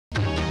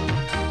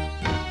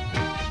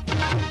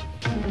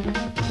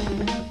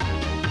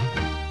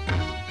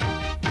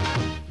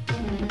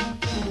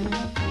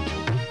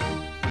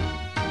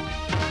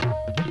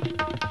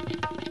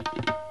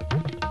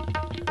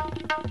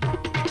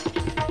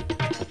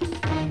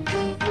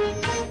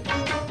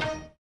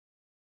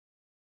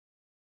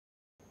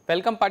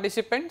Welcome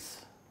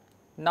participants.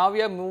 Now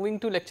we are moving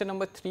to lecture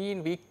number 3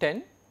 in week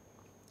 10.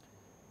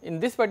 In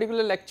this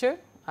particular lecture,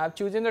 I have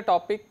chosen the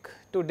topic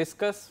to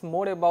discuss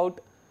more about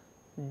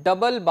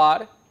double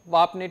bar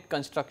warp net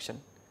construction.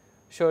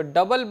 So,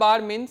 double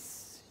bar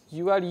means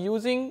you are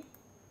using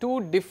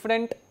two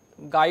different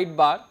guide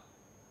bar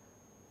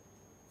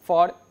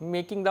for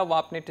making the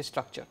warp net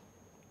structure.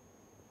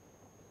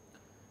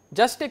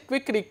 Just a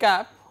quick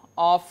recap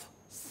of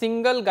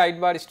single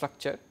guide bar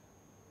structure.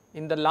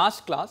 In the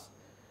last class,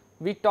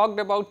 we talked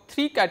about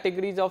three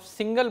categories of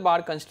single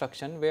bar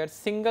construction where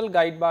single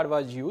guide bar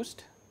was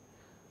used.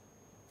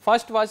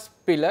 First was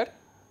pillar,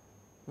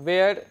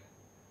 where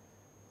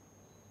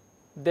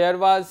there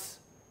was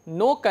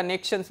no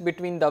connections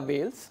between the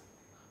wales.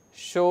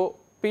 So,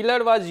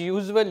 pillar was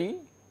usually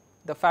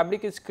the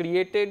fabric is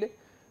created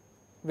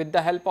with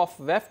the help of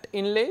weft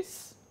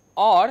inlays,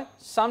 or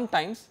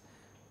sometimes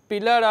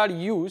pillar are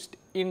used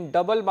in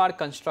double bar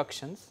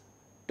constructions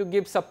to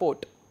give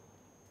support.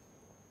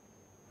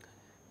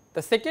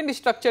 The second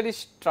structure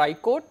is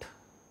tricoat,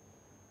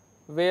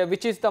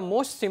 which is the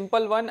most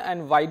simple one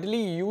and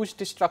widely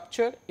used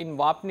structure in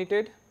warp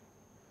knitted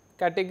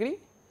category.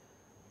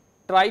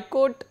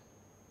 Tricoat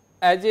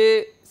as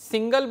a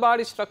single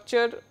bar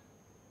structure,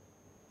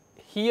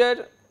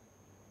 here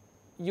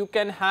you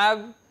can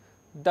have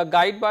the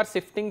guide bar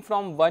shifting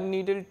from one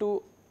needle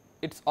to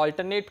its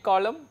alternate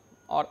column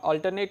or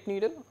alternate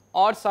needle,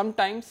 or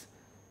sometimes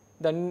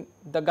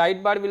the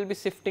guide bar will be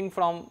shifting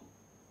from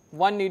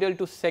one needle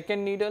to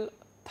second needle,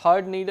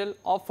 third needle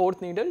or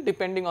fourth needle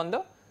depending on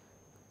the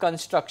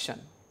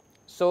construction.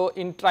 So,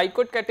 in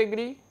tricoat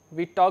category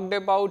we talked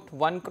about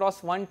 1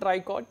 cross 1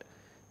 tricoat,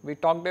 we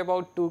talked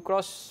about 2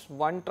 cross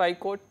 1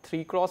 tricoat,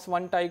 3 cross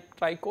 1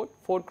 tricoat,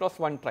 4 cross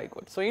 1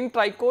 tricoat. So, in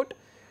tricoat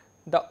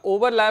the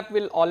overlap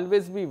will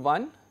always be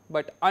 1,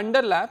 but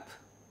underlap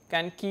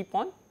can keep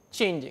on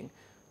changing.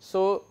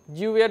 So,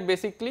 you were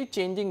basically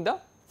changing the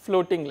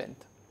floating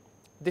length.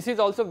 This is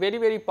also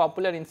very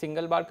popular in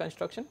single bar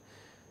construction.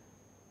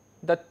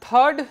 The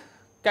third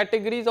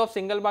categories of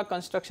single bar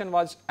construction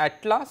was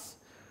atlas.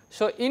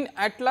 So, in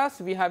atlas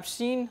we have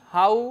seen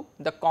how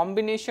the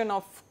combination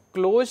of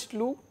closed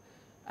loop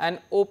and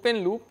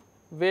open loop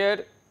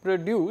were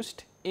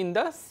produced in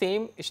the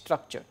same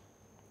structure.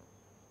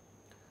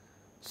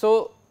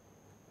 So,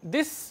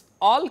 this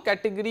all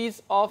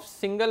categories of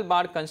single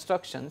bar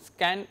constructions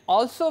can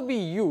also be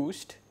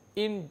used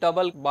in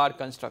double bar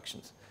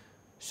constructions.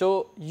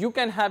 So, you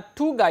can have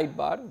two guide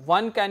bar,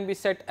 one can be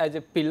set as a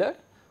pillar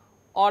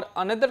or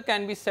another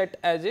can be set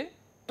as a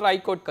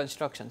tricoat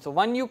construction. So,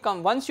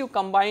 once you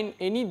combine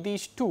any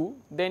these two,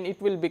 then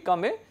it will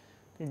become a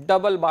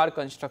double bar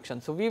construction.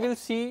 So, we will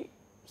see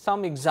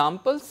some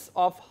examples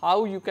of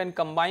how you can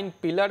combine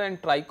pillar and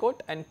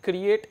tricoat and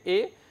create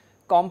a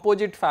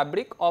composite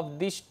fabric of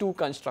these two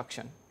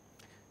construction.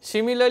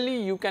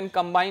 Similarly, you can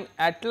combine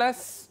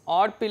atlas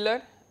or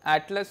pillar,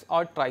 atlas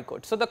or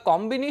tricoat. So, the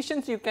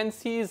combinations you can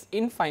see is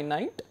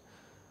infinite,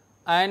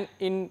 and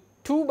in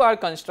 2 bar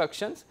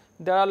constructions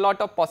there are a lot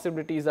of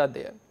possibilities are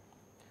there.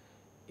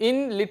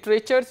 In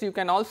literatures you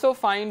can also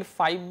find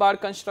 5 bar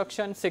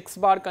construction, 6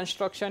 bar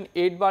construction,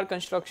 8 bar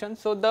construction.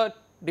 So, the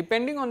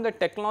depending on the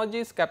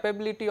technology's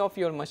capability of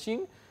your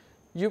machine,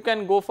 you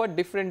can go for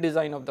different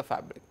design of the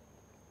fabric.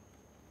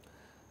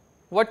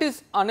 What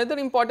is another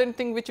important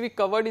thing which we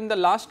covered in the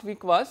last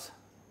week was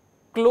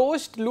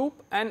closed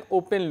loop and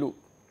open loop.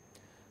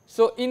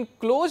 So, in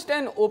closed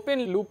and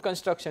open loop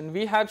construction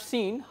we have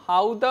seen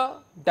how the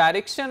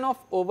direction of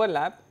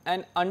overlap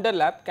and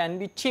underlap can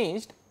be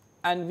changed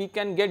and we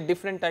can get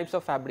different types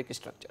of fabric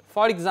structure.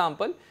 For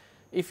example,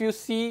 if you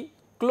see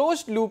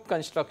closed loop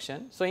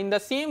construction, so in the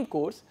same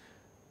course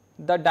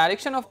the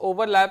direction of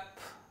overlap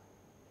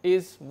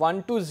is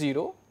 1 to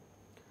 0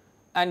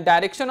 and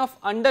direction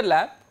of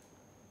underlap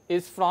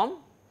is from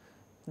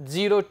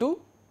 0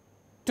 to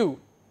 2.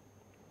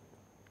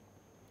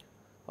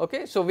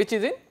 Okay, so, which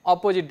is in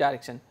opposite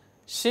direction.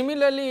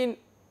 Similarly, in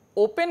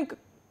open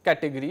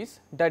categories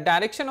the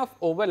direction of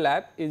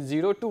overlap is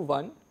 0 to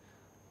 1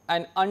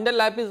 and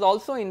underlap is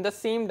also in the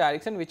same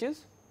direction, which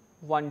is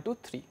 1 to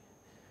 3.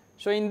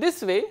 So, in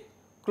this way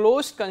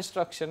closed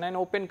construction and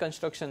open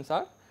constructions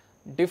are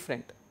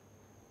different.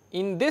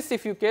 In this,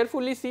 if you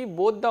carefully see,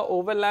 both the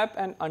overlap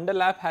and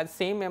underlap has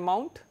same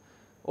amount.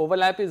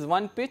 Overlap is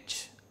 1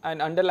 pitch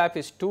and underlap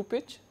is 2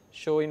 pitch.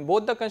 So, in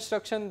both the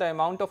construction the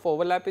amount of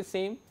overlap is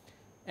same,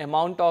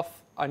 amount of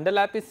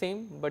underlap is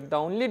same, but the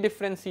only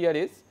difference here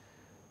is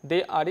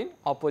they are in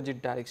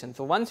opposite direction.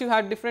 So, once you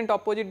have different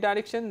opposite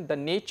direction, the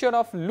nature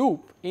of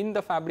loop in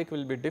the fabric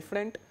will be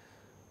different,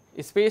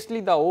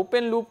 especially the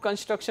open loop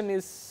construction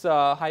is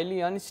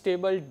highly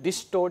unstable,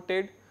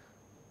 distorted,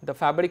 the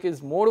fabric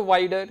is more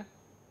wider,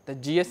 the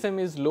GSM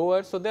is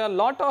lower. So, there are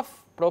lot of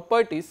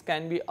properties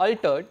can be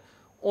altered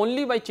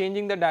only by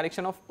changing the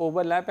direction of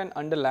overlap and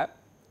underlap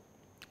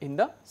in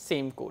the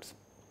same course.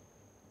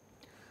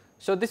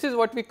 So, this is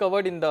what we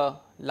covered in the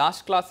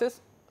last classes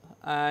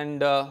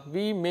and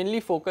we mainly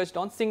focused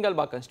on single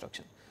bar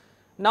construction.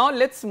 Now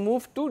let us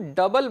move to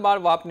double bar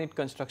warp knit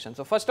construction.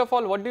 So first of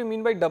all, what do you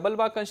mean by double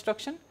bar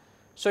construction?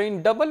 So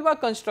in double bar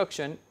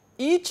construction,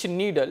 each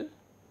needle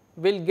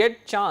will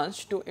get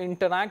chance to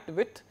interact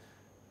with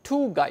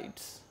two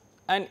guides,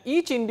 and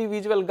each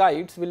individual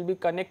guides will be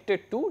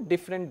connected to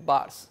different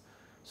bars.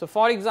 So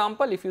for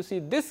example, if you see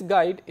this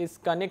guide is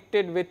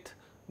connected with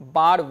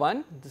bar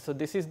 1, so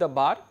this is the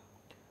bar,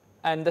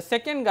 and the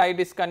second guide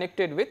is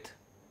connected with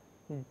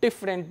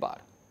different bar.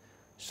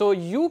 So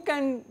you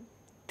can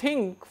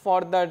think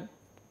for the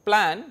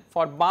plan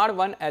for bar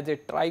 1 as a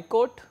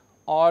tricoat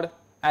or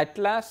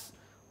atlas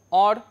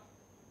or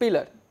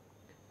pillar.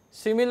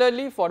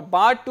 Similarly, for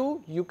bar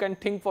 2 you can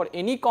think for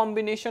any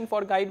combination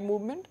for guide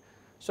movement.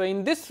 So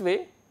in this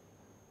way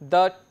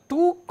the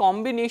two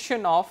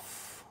combination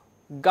of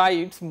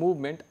guides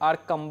movement are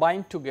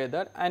combined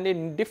together and a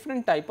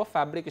different type of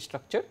fabric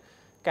structure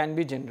can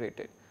be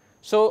generated.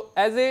 So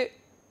as a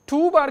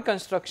 2-bar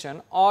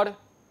construction or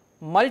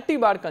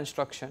multi-bar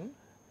construction,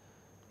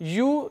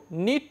 you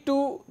need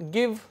to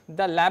give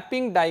the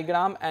lapping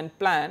diagram and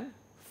plan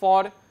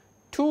for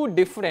two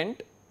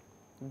different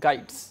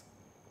guides.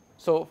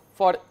 So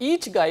for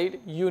each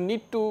guide you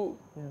need to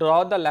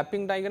draw the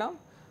lapping diagram,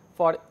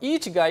 for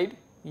each guide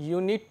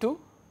you need to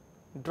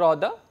draw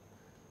the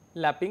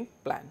lapping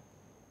plan.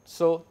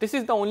 So this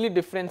is the only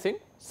difference in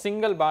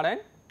single bar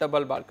and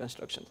double bar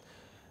constructions.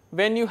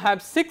 When you have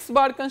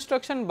 6-bar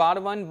construction, bar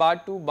 1,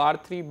 bar 2, bar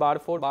 3, bar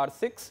 4, bar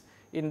 6,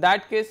 in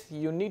that case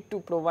you need to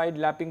provide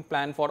lapping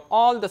plan for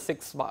all the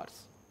 6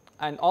 bars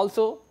and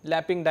also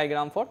lapping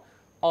diagram for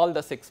all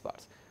the 6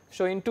 bars.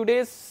 So in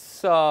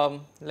today's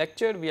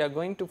lecture we are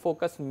going to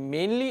focus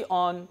mainly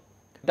on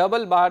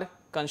double bar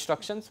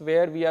constructions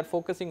where we are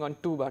focusing on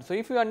 2 bars. So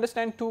if you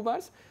understand 2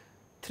 bars,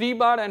 3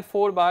 bar and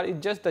 4 bar is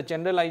just the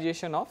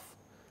generalization of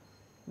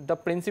the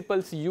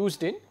principles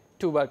used in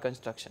 2 bar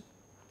construction.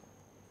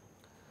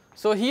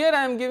 So here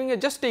I am giving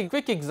just a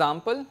quick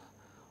example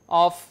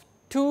of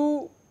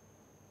 2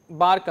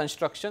 bar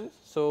constructions.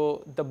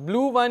 So the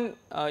blue one,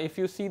 if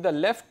you see the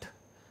left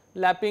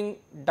lapping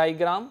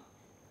diagram,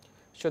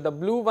 so the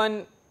blue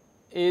one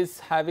is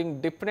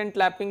having different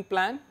lapping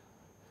plan,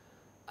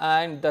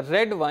 and the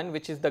red one,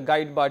 which is the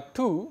guide bar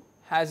 2,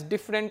 has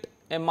different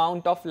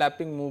amount of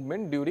lapping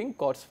movement during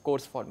course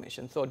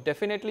formation. So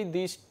definitely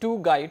these 2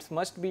 guides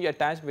must be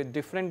attached with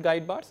different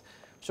guide bars.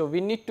 So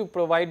we need to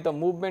provide the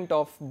movement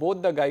of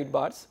both the guide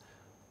bars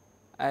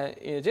as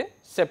a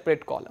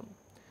separate column.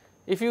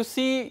 If you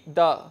see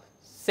the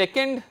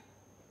second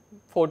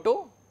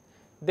photo,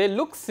 they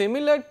look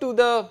similar to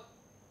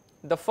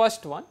the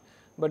first one,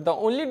 but the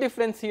only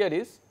difference here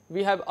is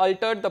we have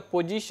altered the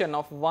position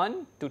of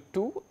 1 to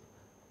 2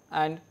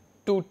 and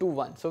 2 to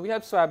 1. So we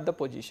have swapped the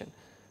position.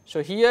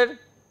 So here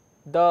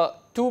the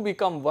 2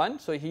 become 1.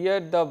 So here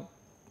the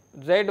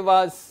red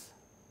was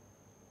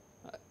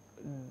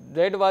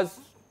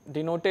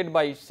denoted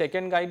by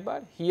second guide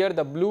bar, here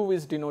the blue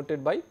is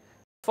denoted by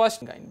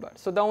first guide bar.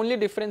 So the only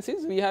difference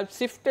is we have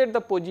shifted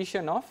the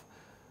position of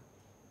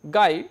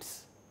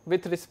guides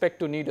with respect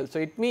to needle. So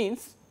it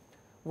means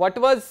what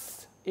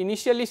was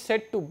initially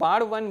set to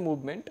bar 1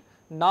 movement,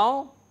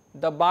 now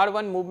the bar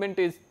 1 movement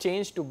is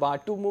changed to bar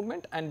 2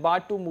 movement and bar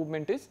 2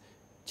 movement is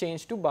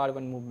changed to bar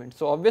 1 movement.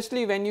 So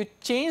obviously when you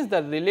change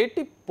the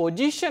relative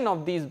position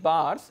of these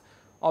bars,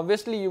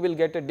 obviously you will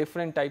get a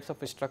different types of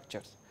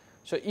structures.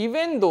 So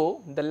even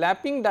though the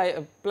lapping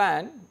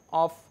plan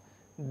of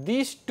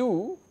these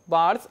 2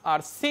 bars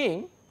are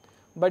same,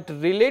 but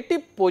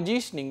relative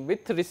positioning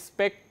with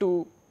respect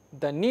to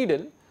the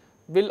needle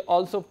will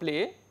also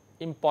play an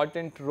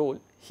important role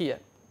here.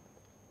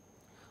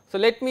 So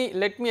let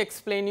me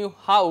explain you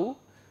how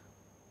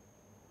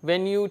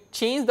when you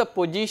change the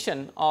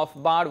position of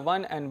bar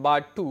 1 and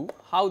bar 2,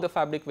 how the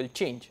fabric will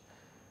change.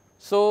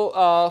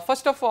 So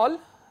first of all,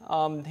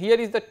 here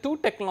is the 2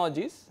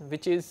 technologies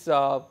which is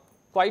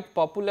quite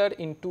popular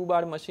in 2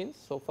 bar machines.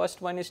 So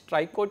first one is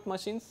tricoat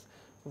machines,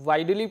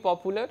 widely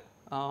popular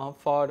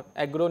for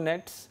agro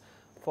nets,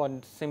 for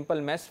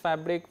simple mesh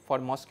fabric, for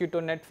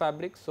mosquito net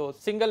fabric. So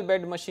single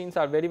bed machines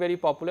are very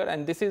popular,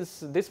 and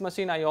this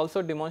machine I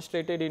also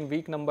demonstrated in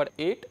week number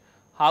 8,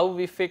 how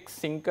we fix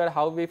sinker,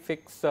 how we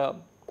fix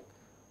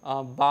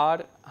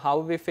bar, how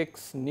we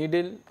fix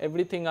needle,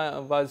 everything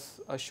was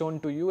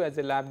shown to you as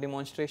a lab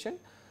demonstration.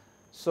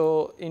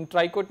 So in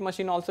tricoat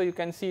machine also you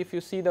can see, if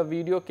you see the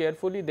video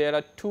carefully, there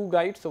are 2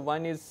 guides. So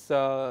one is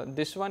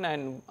this one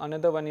and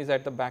another one is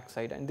at the back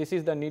side, and this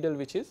is the needle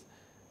which is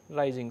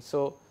rising.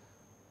 So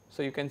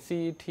you can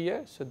see it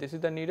here. So this is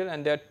the needle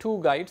and there are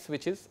 2 guides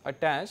which is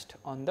attached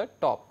on the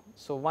top.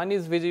 So one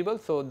is visible,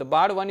 so the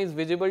bar 1 is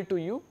visible to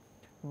you,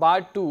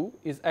 bar 2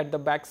 is at the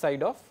back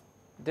side of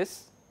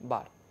this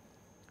bar.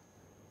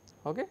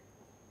 Okay.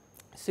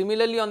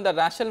 Similarly on the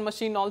Rachel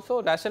machine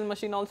also,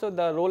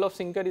 the role of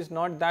sinker is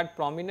not that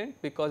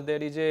prominent because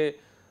there is a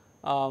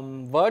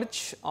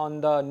verge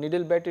on the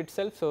needle bed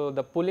itself. So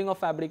the pulling of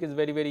fabric is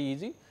very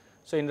easy.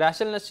 So in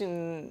Rachel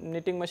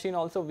knitting machine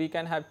also we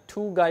can have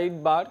 2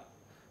 guide bar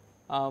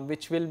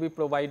which will be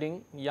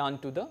providing yarn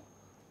to the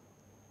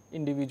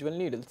individual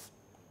needles.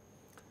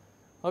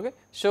 Okay.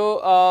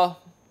 So,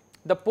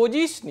 the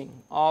positioning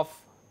of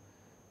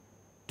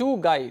two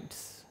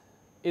guides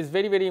is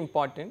very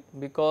important,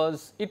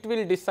 because it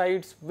will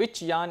decide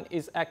which yarn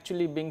is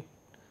actually being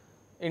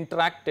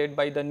interacted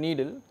by the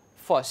needle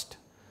first.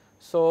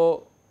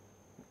 So,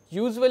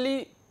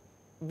 usually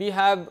we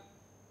have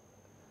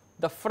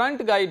the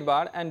front guide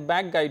bar and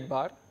back guide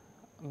bar,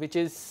 which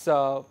is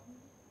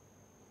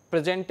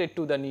presented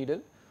to the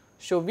needle.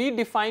 So, we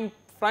define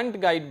front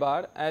guide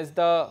bar as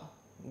the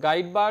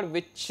guide bar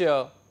which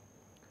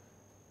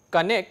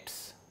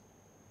connects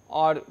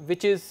or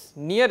which is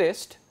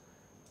nearest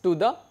to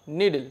the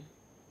needle,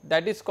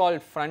 that is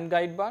called front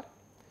guide bar.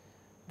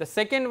 The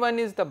second one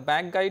is the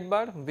back guide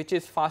bar, which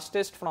is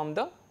fastest from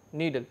the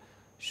needle.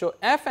 So,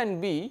 F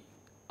and B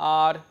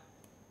are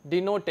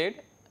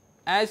denoted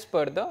as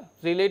per the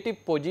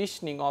relative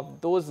positioning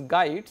of those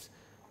guides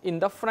in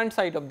the front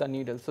side of the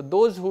needle. So,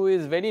 those who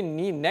is very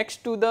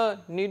next to the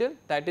needle,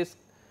 that is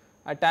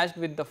attached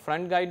with the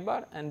front guide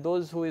bar, and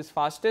those who is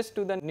fastest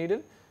to the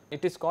needle,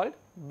 it is called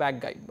back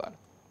guide bar.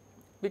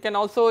 We can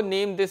also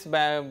name this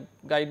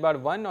guide bar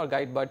 1 or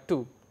guide bar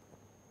 2.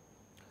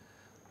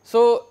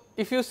 So,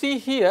 if you see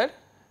here,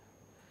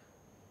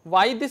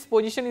 why this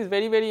position is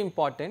very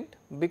important,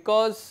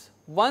 because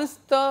once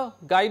the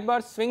guide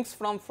bar swings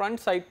from front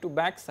side to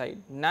back side,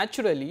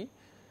 naturally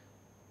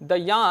the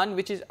yarn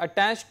which is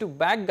attached to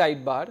back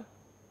guide bar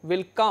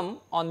will come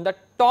on the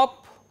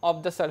top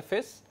of the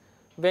surface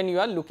when you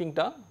are looking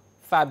the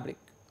fabric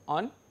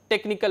on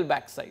technical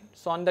back side.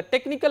 So, on the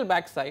technical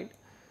back side,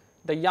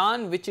 the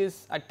yarn which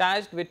is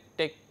attached with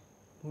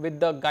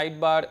the guide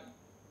bar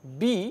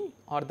B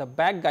or the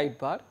back guide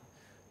bar,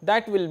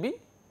 that will be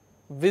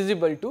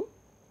visible to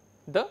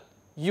the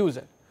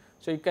user.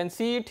 So, you can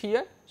see it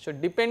here. So,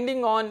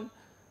 depending on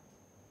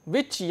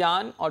which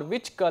yarn or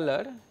which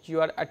color you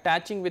are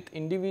attaching with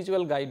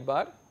individual guide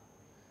bar,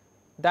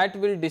 that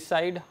will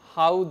decide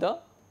how the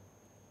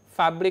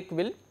fabric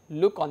will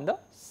look on the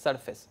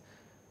surface.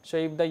 So,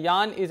 if the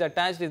yarn is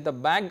attached with the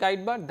back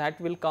guide bar,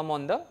 that will come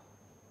on the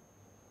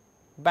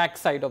back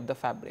side of the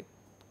fabric,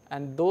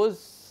 and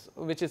those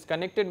which is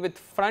connected with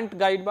front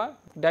guide bar,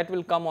 that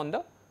will come on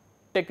the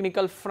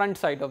technical front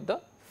side of the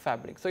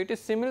fabric. So, it is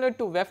similar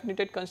to weft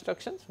knitted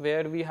constructions,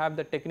 where we have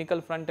the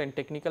technical front and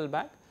technical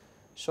back.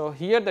 So,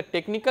 here the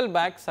technical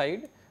back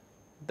side,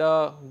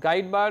 the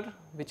guide bar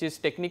which is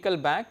technical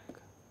back,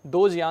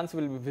 those yarns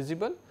will be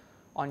visible.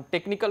 On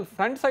technical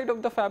front side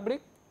of the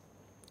fabric,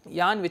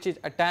 yarn which is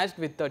attached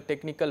with the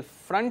technical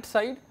front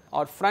side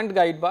or front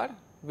guide bar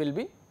will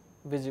be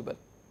visible,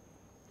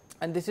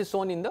 and this is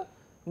shown in the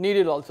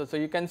needle also. So,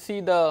 you can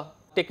see the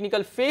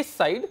technical face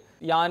side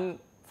yarn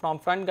from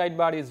front guide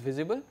bar is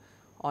visible,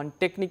 on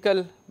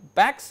technical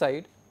back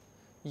side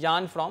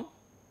yarn from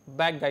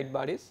back guide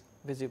bar is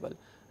visible,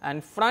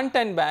 and front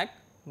and back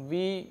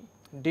we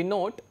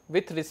denote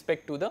with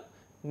respect to the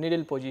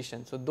needle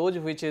position. So, those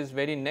which is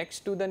very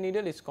next to the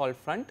needle is called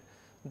front,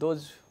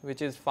 those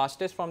which is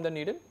fastest from the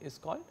needle is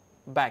called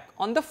back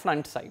on the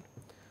front side.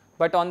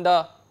 But on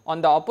the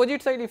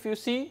opposite side, if you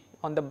see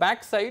on the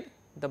back side,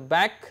 the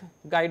back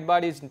guide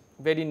bar is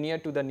very near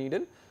to the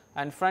needle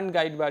and front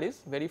guide bar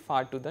is very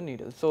far to the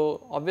needle.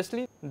 So,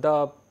 obviously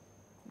the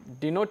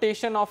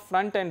denotation of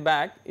front and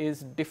back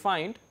is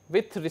defined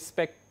with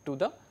respect to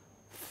the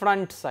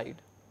front side,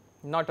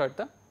 not at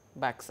the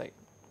back side.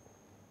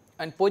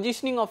 And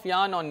positioning of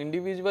yarn on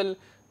individual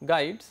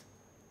guides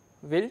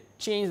will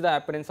change the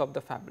appearance of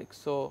the fabric.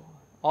 So,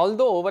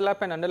 although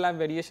overlap and underlap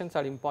variations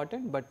are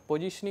important, but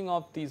positioning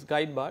of these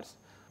guide bars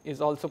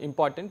is also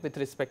important with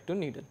respect to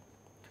needle.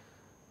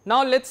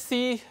 Now, let us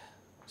see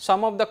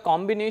some of the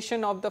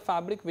combination of the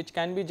fabric which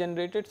can be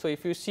generated. So,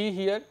 if you see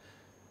here,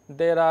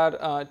 there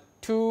are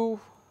two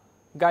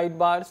guide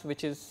bars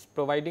which is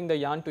providing the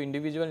yarn to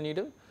individual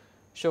needle.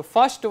 So,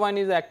 first one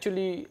is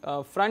actually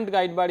front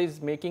guide bar is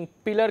making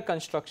pillar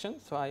construction.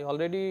 So, I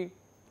already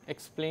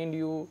explained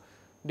you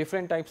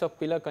different types of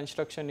pillar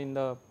construction in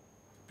the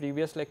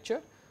previous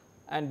lecture,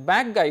 and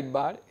back guide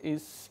bar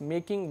is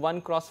making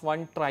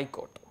 1x1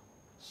 tricoat.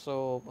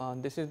 So,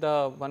 this is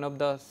the one of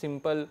the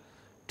simple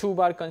 2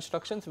 bar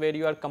constructions where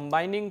you are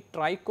combining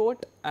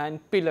tricoat and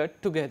pillar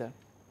together.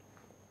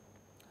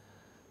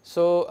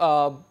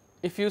 So,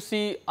 if you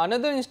see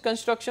another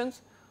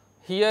constructions,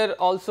 here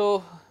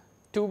also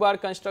 2 bar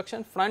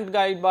construction, front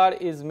guide bar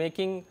is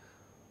making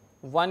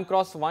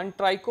 1x1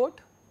 tricoat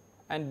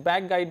and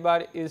back guide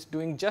bar is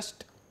doing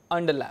just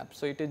underlap.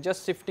 So, it is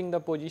just shifting the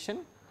position,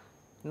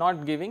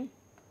 not giving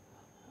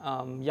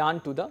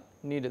yarn to the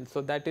needle.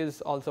 So, that is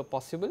also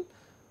possible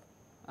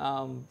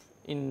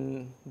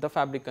in the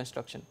fabric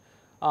construction.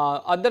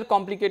 Other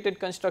complicated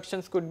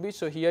constructions could be,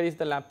 so here is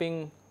the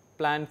lapping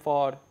plan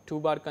for 2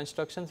 bar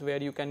constructions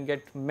where you can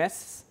get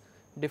mesh,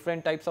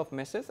 different types of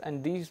meshes,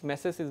 and these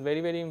meshes is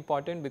very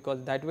important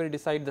because that will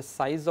decide the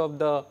size of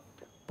the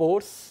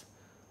pores.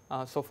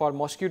 So, for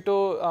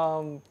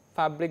mosquito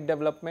fabric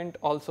development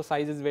also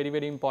size is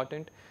very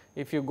important.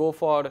 If you go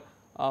for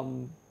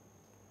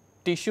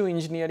tissue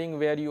engineering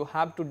where you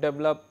have to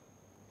develop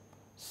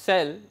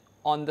cell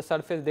on the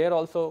surface, there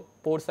also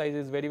pore size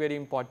is very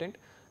important,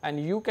 and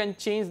you can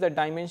change the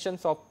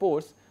dimensions of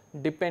pores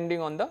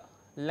depending on the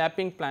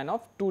lapping plan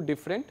of two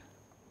different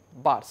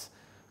bars.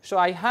 So,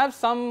 I have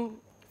some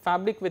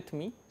fabric with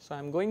me. So, I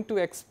am going to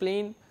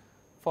explain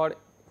for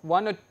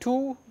one or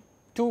two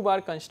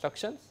bar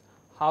constructions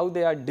how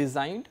they are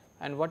designed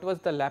and what was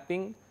the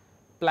lapping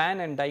plan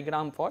and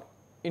diagram for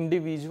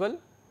individual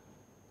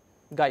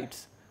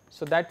guides.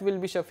 So, that will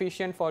be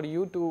sufficient for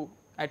you to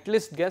at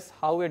least guess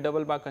how a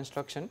double bar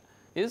construction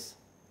is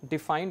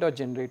defined or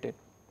generated.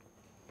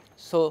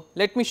 So,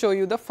 let me show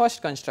you the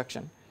first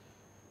construction.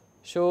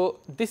 So,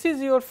 this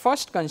is your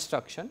first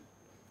construction.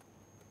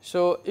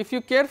 So, if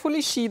you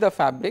carefully see the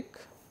fabric,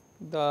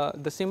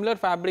 the similar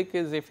fabric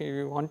is, if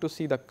you want to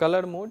see the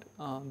color mode,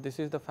 this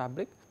is the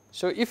fabric.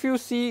 So, if you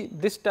see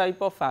this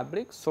type of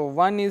fabric, so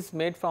one is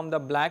made from the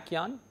black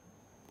yarn,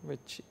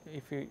 which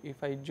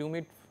if I zoom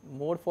it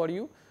more for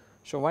you,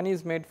 so one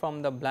is made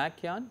from the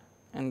black yarn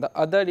and the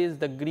other is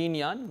the green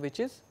yarn, which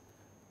is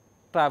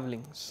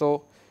traveling.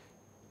 So,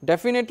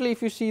 definitely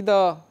if you see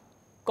the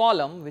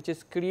column which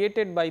is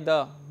created by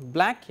the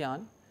black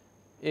yarn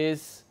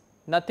is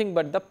nothing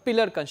but the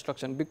pillar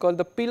construction, because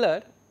the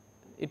pillar,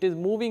 it is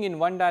moving in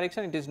one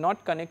direction, it is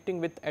not connecting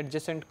with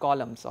adjacent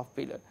columns of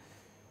pillar.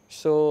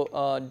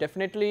 So,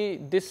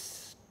 definitely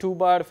this 2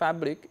 bar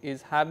fabric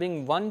is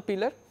having one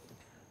pillar,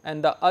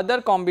 and the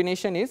other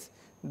combination is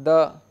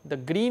the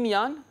green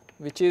yarn,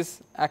 which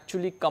is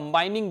actually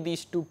combining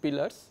these two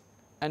pillars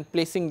and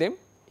placing them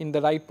in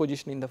the right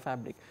position in the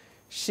fabric.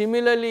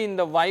 Similarly, in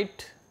the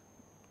white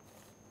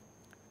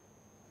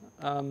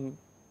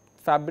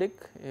fabric,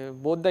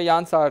 both the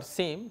yarns are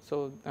same.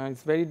 So, it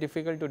is very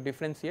difficult to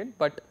differentiate,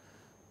 but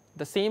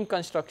the same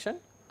construction,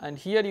 and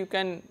here you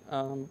can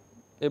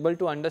able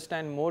to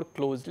understand more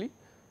closely.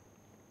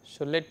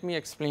 So, let me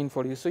explain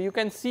for you. So, you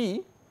can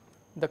see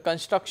the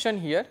construction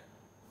here.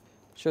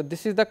 So,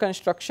 this is the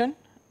construction,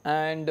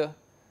 and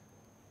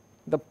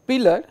the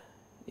pillar,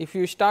 if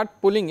you start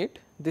pulling it,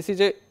 this is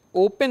a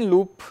open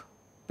loop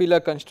pillar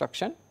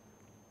construction.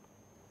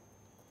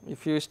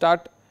 If you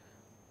start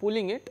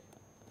pulling it,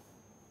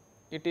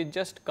 it is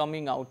just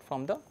coming out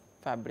from the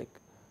fabric,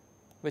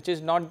 which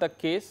is not the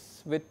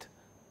case with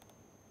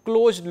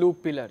closed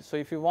loop pillar. So,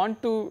 if you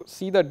want to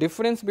see the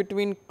difference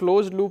between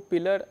closed loop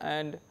pillar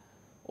and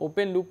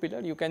open loop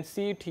pillar, you can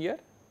see it here.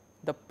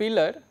 The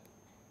pillar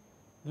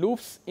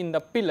loops in the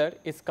pillar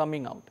is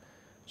coming out.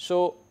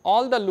 So,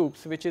 all the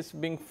loops which is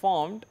being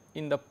formed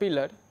in the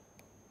pillar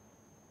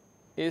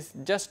is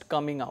just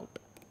coming out,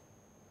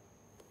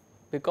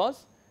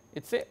 because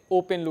it is a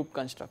open loop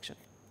construction.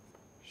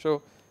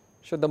 So,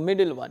 the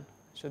middle one,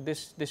 so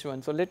this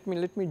one. So, let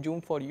me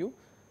zoom for you.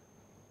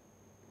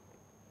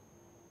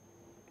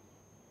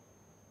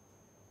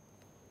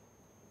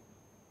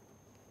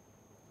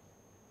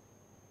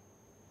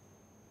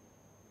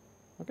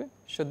 Okay.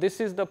 So, this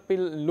is the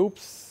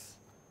loops.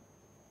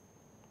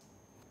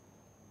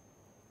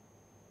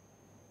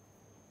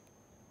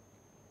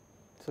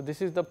 So,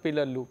 this is the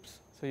pillar loops.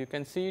 So, you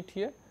can see it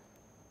here.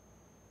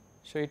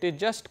 So, it is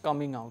just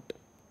coming out.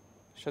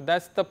 So,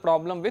 that is the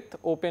problem with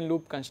open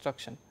loop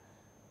construction.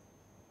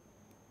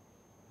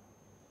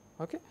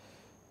 Okay.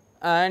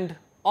 And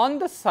on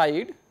the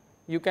side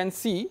you can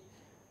see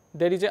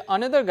there is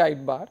another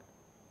guide bar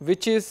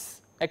which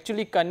is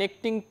actually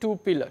connecting two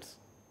pillars.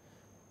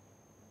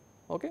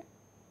 Okay.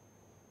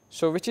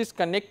 So, which is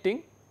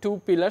connecting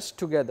two pillars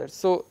together.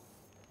 So,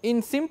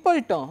 in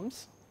simple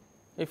terms,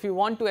 if you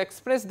want to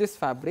express this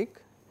fabric,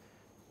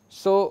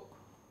 so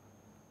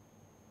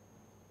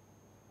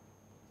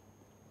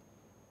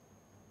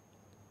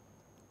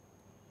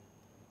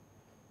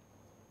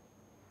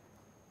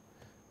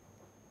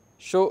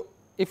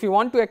if you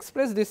want to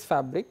express this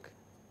fabric,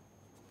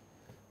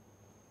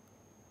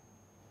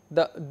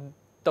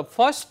 the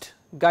first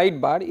guide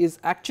bar is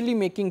actually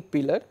making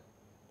pillar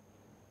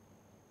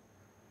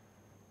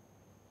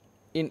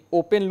in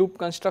open loop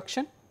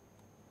construction.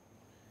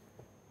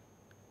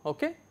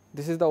 Okay.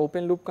 This is the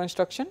open loop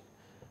construction,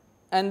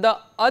 and the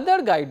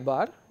other guide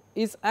bar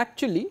is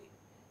actually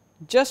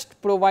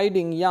just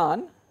providing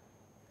yarn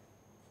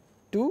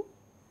to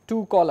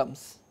two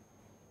columns,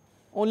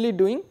 only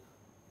doing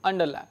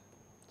underlap.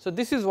 So,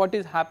 this is what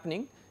is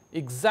happening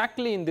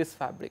exactly in this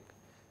fabric.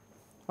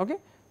 Okay.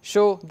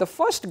 So, the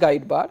first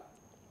guide bar,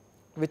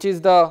 which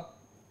is the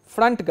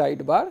front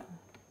guide bar,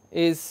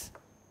 is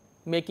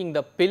making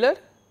the pillar,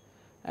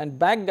 and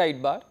back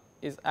guide bar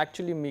is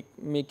actually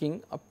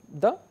making up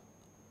the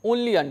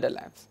only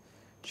underlaps.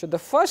 So, the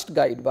first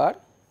guide bar,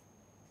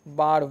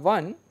 bar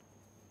 1,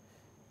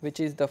 which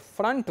is the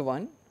front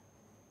one,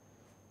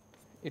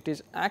 it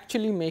is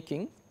actually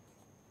making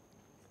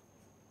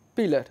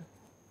pillar.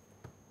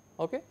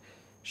 Okay.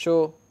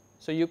 So,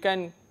 you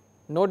can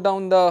note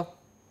down the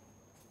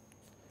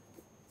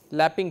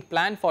lapping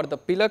plan for the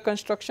pillar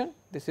construction.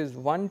 This is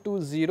 1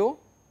 to 0,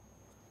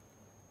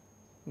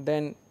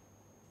 then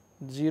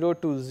 0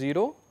 to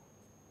 0,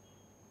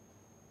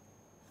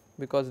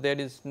 because there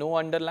is no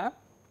underlap,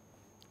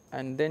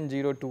 and then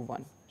 0 to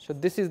 1. So,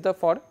 this is the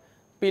for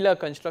pillar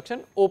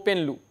construction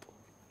open loop.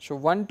 So,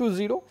 1 to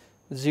 0,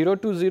 0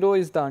 to 0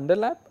 is the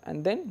underlap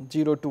and then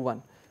 0 to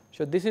 1.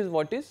 So, this is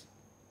what is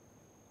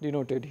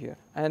denoted here,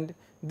 and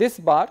this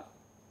bar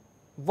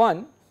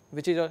 1,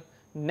 which is a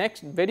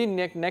next very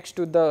next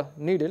to the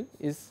needle,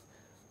 is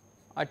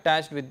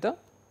attached with the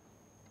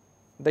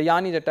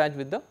yarn is attached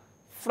with the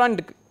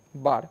front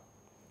bar.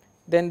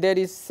 Then there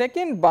is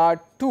second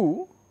bar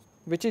 2,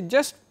 which is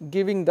just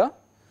giving the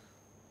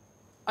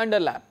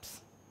underlaps.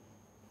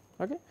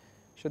 Okay.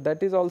 So,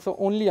 that is also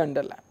only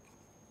underlap.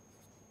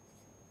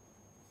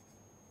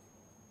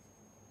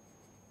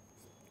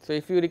 So,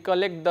 if you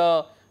recollect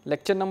the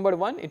lecture number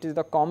 1, it is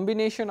the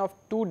combination of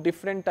two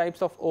different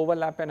types of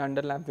overlap and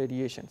underlap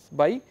variations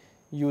by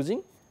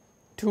using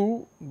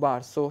 2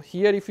 bars. So,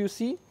 here if you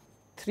see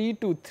 3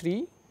 to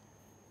 3,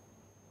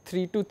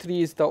 3 to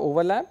 3 is the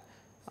overlap,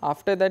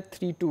 after that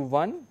 3 to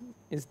 1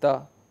 is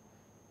the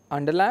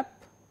underlap,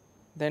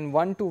 then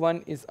 1 to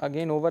 1 is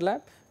again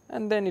overlap,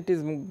 and then it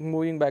is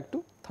moving back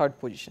to third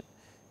position.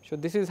 So,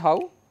 this is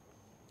how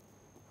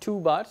 2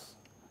 bars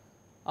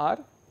are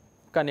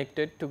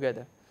connected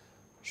together.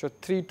 So,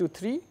 3 to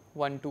 3,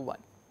 1 to 1.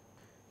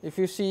 If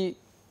you see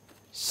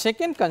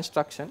second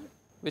construction,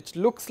 which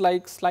looks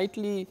like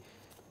slightly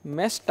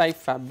mesh type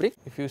fabric,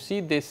 if you see,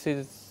 this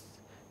is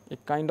a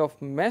kind of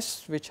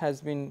mesh which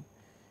has been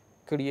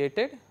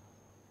created.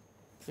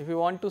 If you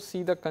want to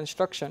see the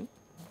construction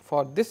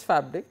for this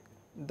fabric,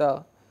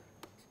 the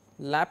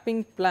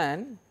lapping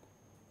plan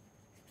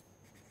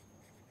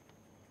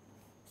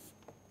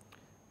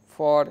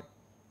for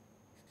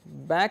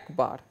back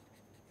bar,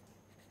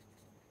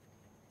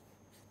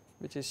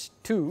 which is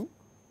 2,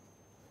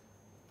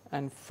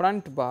 and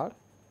front bar,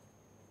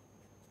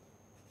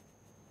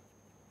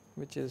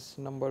 which is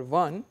number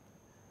 1,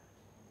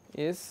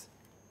 is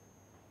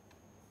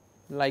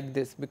like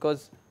this,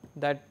 because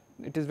that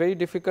it is very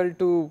difficult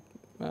to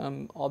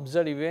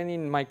observe even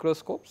in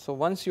microscope. So,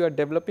 once you are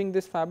developing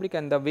this fabric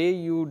and the way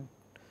you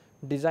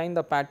design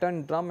the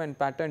pattern drum and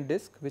pattern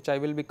disc, which I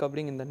will be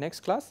covering in the next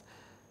class,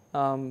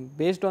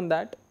 based on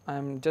that I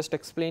am just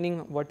explaining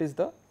what is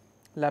the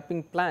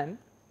lapping plan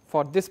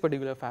for this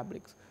particular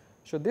fabrics.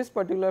 So, this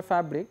particular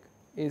fabric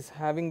is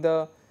having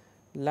the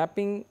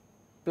lapping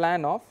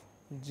plan of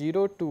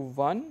 0 to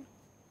 1,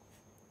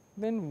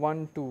 then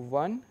 1 to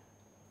 1,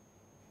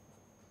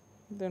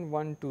 then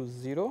 1 to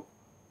 0,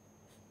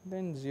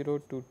 then 0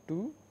 to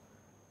 2,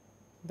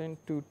 then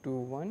 2 to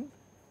 1,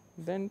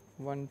 then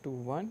 1 to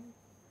 1,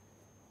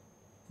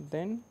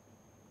 then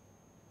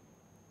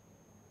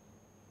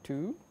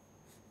 2,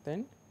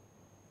 then.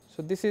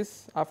 So, this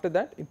is after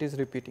that it is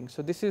repeating.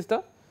 So, this is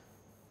the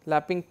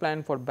lapping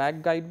plan for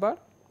back guide bar.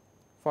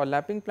 For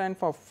lapping plan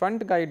for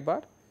front guide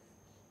bar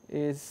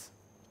is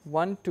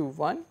 1 to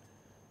 1,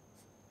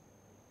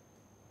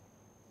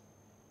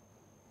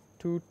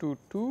 2 to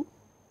 2,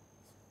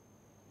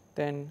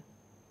 then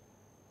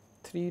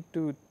 3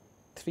 to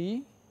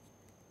 3,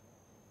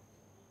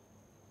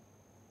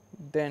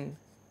 then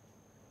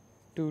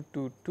 2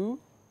 to 2,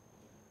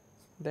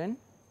 then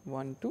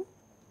 1 to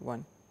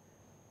 1,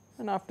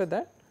 and after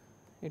that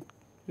it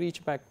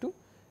reach back to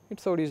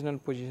its original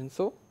position.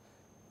 So,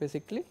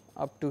 basically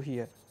up to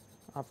here,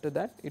 after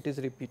that it is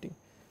repeating.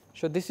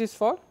 So, this is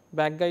for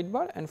back guide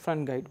bar and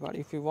front guide bar.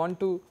 If you want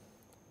to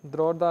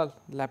draw the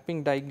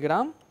lapping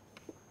diagram,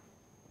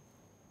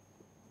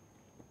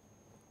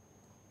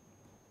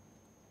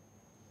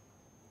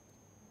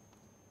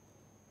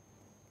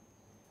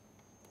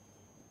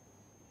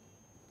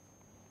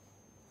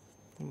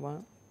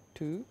 one,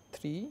 2,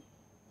 3,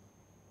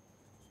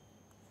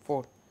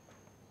 4.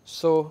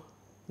 So,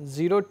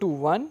 0 to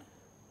 1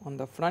 on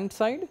the front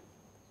side,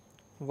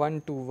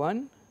 1 to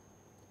 1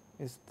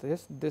 is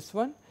this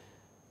one,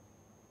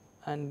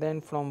 and then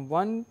from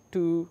 1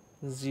 to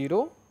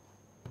 0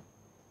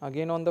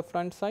 again on the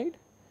front side,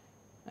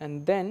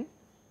 and then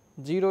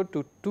 0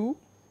 to 2.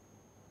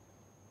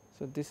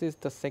 So, this is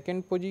the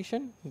second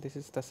position, this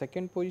is the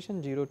second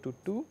position, 0 to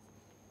 2,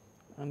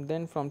 and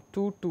then from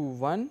 2 to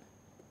 1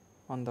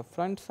 on the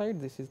front side,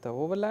 this is the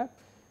overlap,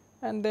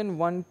 and then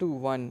 1 to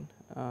 1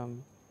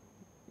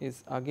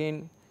 is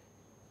again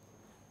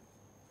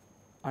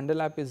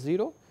underlap is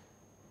 0,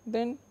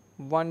 then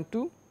 1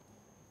 to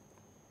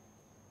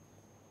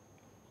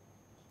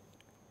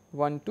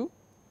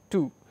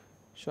 2.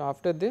 So,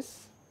 after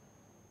this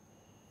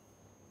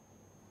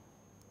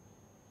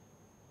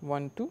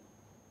 1 to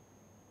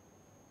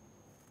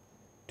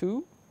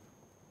 2,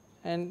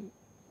 and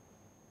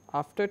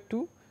after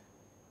 2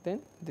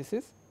 then this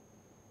is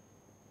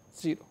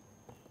 0.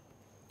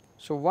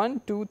 So,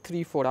 1, 2,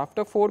 3, 4,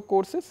 after 4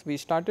 courses we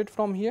started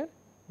from here,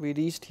 we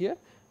reached here,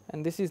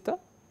 and this is the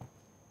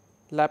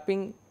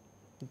lapping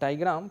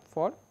diagram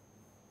for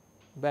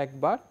back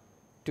bar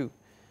 2.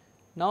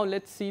 Now,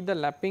 let us see the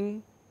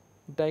lapping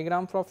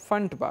diagram for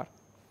front bar.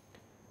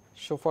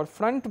 So, for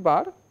front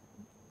bar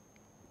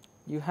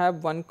you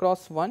have 1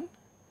 cross 1.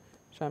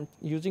 So, I am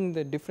using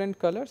the different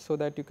color so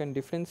that you can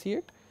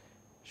differentiate.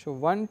 So,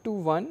 1 to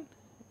 1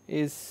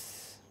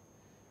 is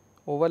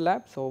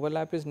overlap. So,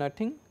 overlap is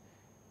nothing.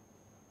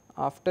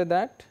 after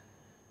that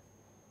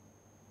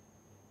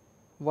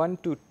 1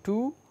 to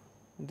 2,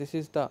 this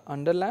is the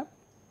underlap,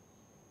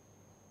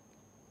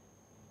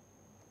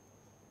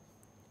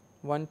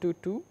 1 to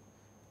 2,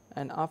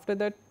 and after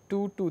that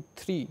 2 to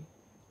 3,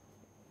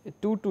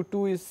 2 to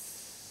 2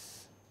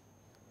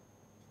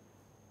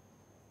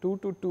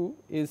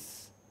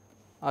 is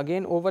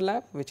again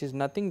overlap, which is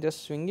nothing,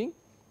 just swinging.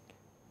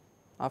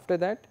 After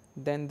that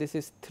then this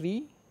is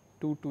 3,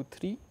 2 to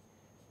 3,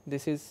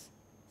 this is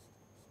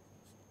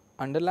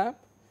underlap.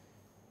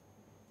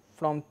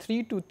 From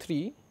 3 to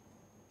 3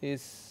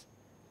 is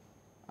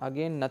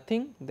again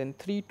nothing, then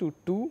 3 to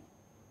 2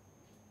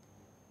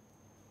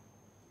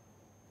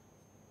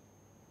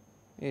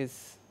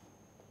 is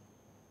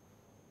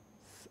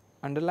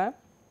underlap,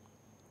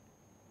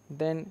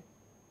 then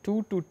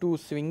 2 to 2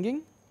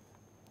 swinging,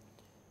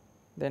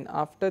 then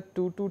after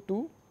 2 to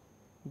 2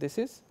 this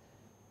is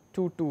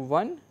 2 to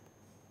 1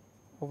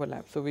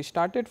 overlap. So, we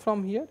started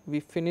from here, we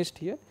finished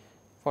here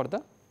for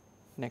the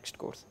next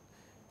course.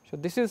 So,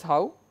 this is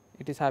how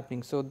it is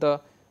happening. So,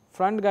 the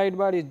front guide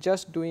bar is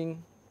just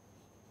doing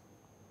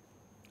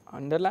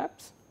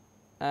underlaps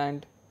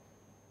and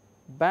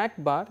back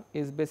bar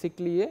is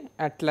basically a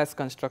atlas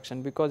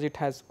construction, because it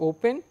has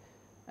open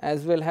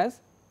as well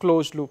as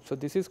closed loop. So,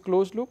 this is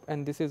closed loop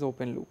and this is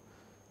open loop.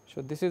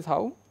 So, this is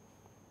how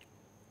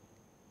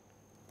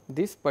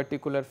this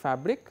particular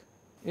fabric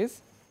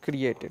is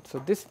created. So,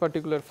 this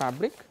particular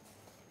fabric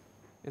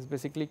is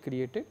basically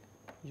created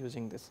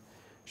using this.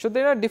 So,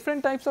 there are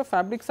different types of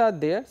fabrics are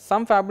there.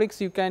 Some fabrics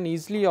you can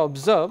easily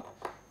observe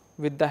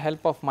with the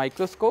help of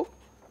microscope,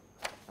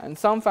 and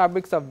some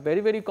fabrics are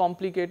very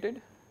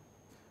complicated.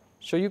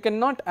 So, you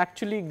cannot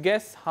actually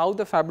guess how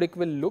the fabric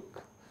will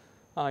look.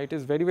 It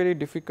is very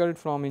difficult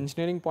from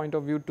engineering point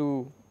of view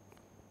to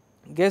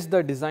guess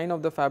the design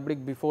of the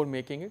fabric before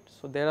making it.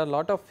 So, there are a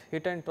lot of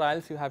hit and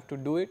trials, you have to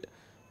do it.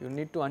 You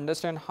need to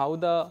understand how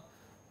the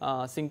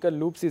sinker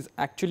loops is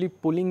actually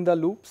pulling the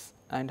loops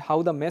and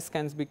how the mesh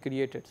can be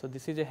created. So,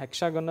 this is a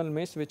hexagonal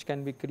mesh which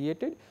can be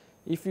created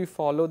if you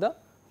follow the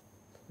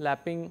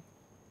lapping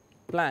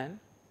plan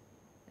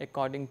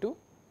according to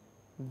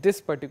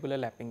this particular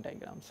lapping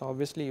diagram. So,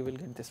 obviously, you will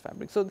get this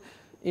fabric. So,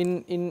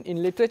 in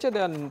literature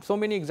there are so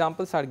many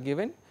examples are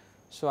given.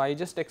 So, I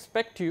just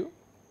expect you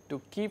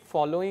to keep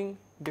following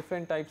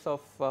different types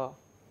of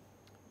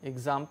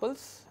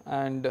examples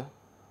and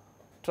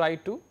try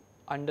to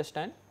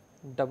understand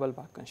double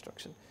bar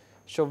construction.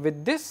 So,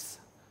 with this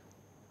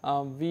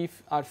we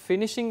are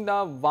finishing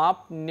the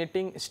warp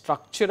knitting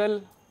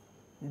structural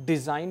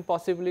design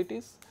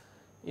possibilities.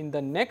 In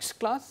the next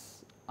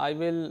class, I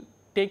will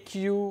take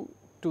you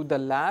to the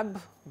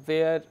lab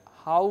where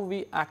how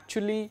we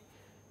actually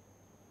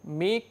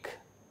make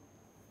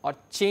or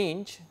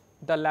change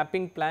the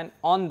lapping plan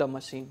on the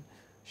machine,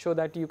 so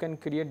that you can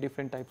create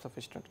different types of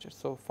structures.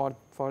 So,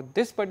 for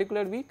this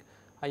particular week,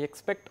 I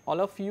expect all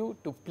of you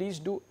to please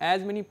do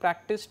as many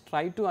practice,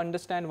 try to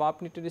understand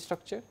warp knitted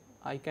structure.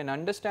 I can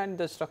understand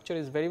the structure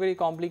is very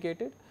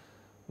complicated,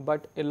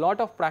 but a lot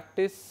of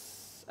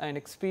practice and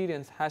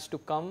experience has to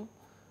come,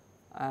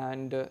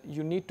 and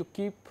you need to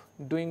keep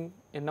doing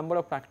a number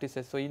of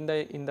practices. So, in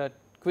the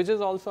quizzes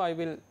also I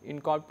will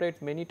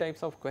incorporate many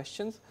types of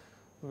questions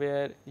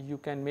where you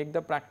can make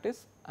the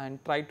practice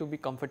and try to be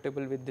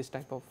comfortable with this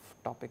type of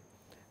topic.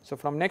 So,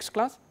 from next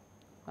class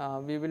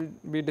we will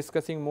be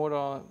discussing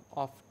more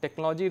of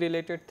technology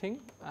related thing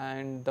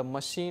and the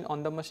machine,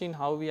 on the machine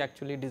how we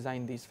actually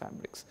design these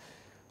fabrics.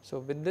 So,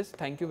 with this,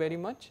 thank you very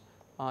much.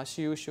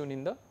 See you soon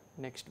in the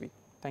next week.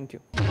 Thank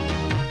you.